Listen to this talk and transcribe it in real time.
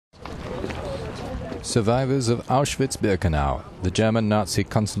Survivors of Auschwitz Birkenau, the German Nazi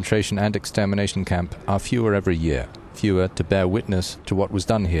concentration and extermination camp, are fewer every year, fewer to bear witness to what was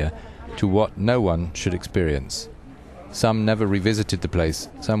done here, to what no one should experience. Some never revisited the place,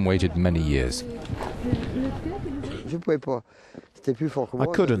 some waited many years. I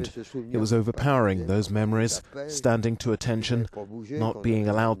couldn't. It was overpowering, those memories, standing to attention, not being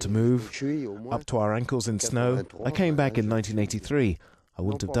allowed to move, up to our ankles in snow. I came back in 1983. I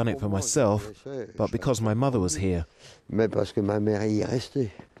wouldn't have done it for myself, but because my mother was here.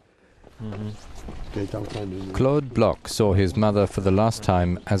 Claude Bloch saw his mother for the last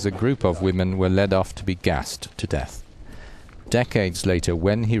time as a group of women were led off to be gassed to death. Decades later,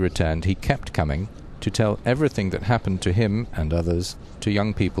 when he returned, he kept coming to tell everything that happened to him and others, to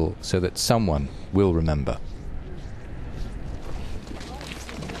young people, so that someone will remember.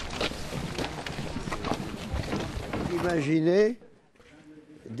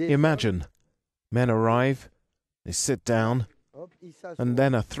 Imagine, men arrive, they sit down, and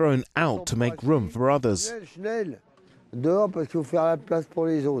then are thrown out to make room for others.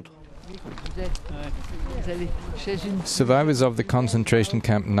 Survivors of the concentration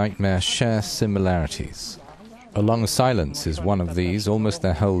camp nightmare share similarities. A long silence is one of these, almost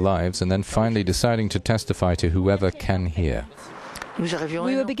their whole lives, and then finally deciding to testify to whoever can hear.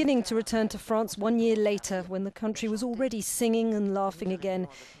 We were beginning to return to France 1 year later, when the country was already singing and laughing again.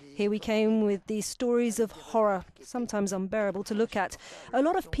 Here we came with these stories of horror, sometimes unbearable to look at. A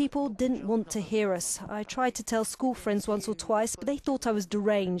lot of people didn't want to hear us. I tried to tell school friends once or twice, but they thought I was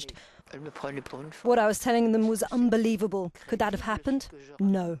deranged. What I was telling them was unbelievable. Could that have happened?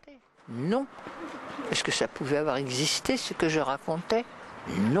 No. Non. Est-ce que ça pouvait avoir existé, ce que je racontais?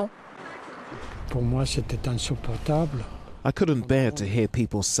 Non. Pour moi, c'était insupportable. I couldn't bear to hear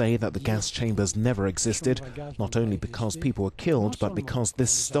people say that the gas chambers never existed, not only because people were killed, but because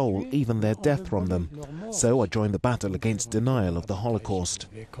this stole even their death from them. So I joined the battle against denial of the Holocaust.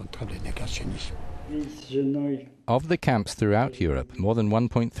 Of the camps throughout Europe, more than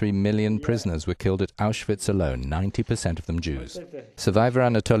 1.3 million prisoners were killed at Auschwitz alone, 90% of them Jews. Survivor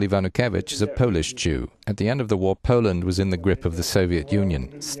Anatoly Vanukevich is a Polish Jew. At the end of the war, Poland was in the grip of the Soviet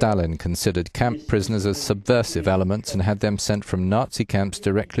Union. Stalin considered camp prisoners as subversive elements and had them sent from Nazi camps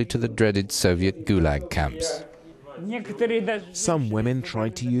directly to the dreaded Soviet Gulag camps. Some women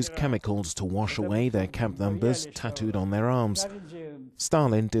tried to use chemicals to wash away their camp numbers tattooed on their arms.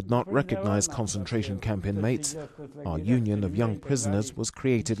 Stalin did not recognize concentration camp inmates. Our Union of Young Prisoners was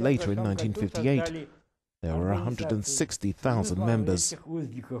created later in 1958. There were 160,000 members.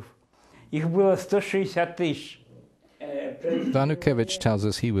 Vanukevich tells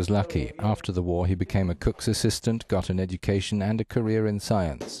us he was lucky. After the war, he became a cook's assistant, got an education and a career in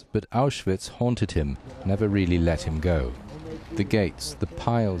science. But Auschwitz haunted him, never really let him go. The gates, the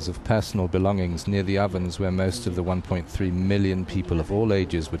piles of personal belongings near the ovens where most of the 1.3 million people of all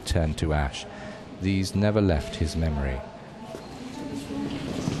ages were turned to ash. These never left his memory.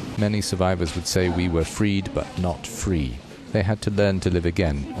 Many survivors would say we were freed but not free. They had to learn to live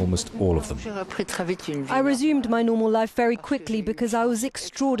again, almost all of them. I resumed my normal life very quickly because I was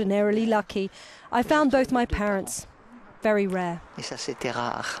extraordinarily lucky. I found both my parents. Very rare.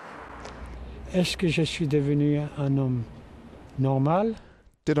 Est-ce que je suis devenu un homme normal?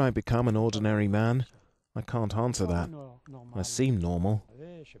 Did I become an ordinary man? I can't answer that. I seem normal.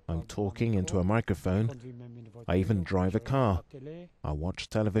 I'm talking into a microphone. I even drive a car. I watch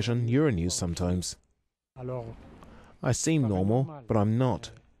television, Euronews sometimes. I seem normal, but I'm not,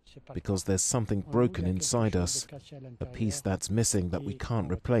 because there's something broken inside us, a piece that's missing that we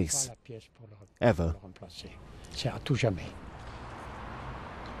can't replace. Ever.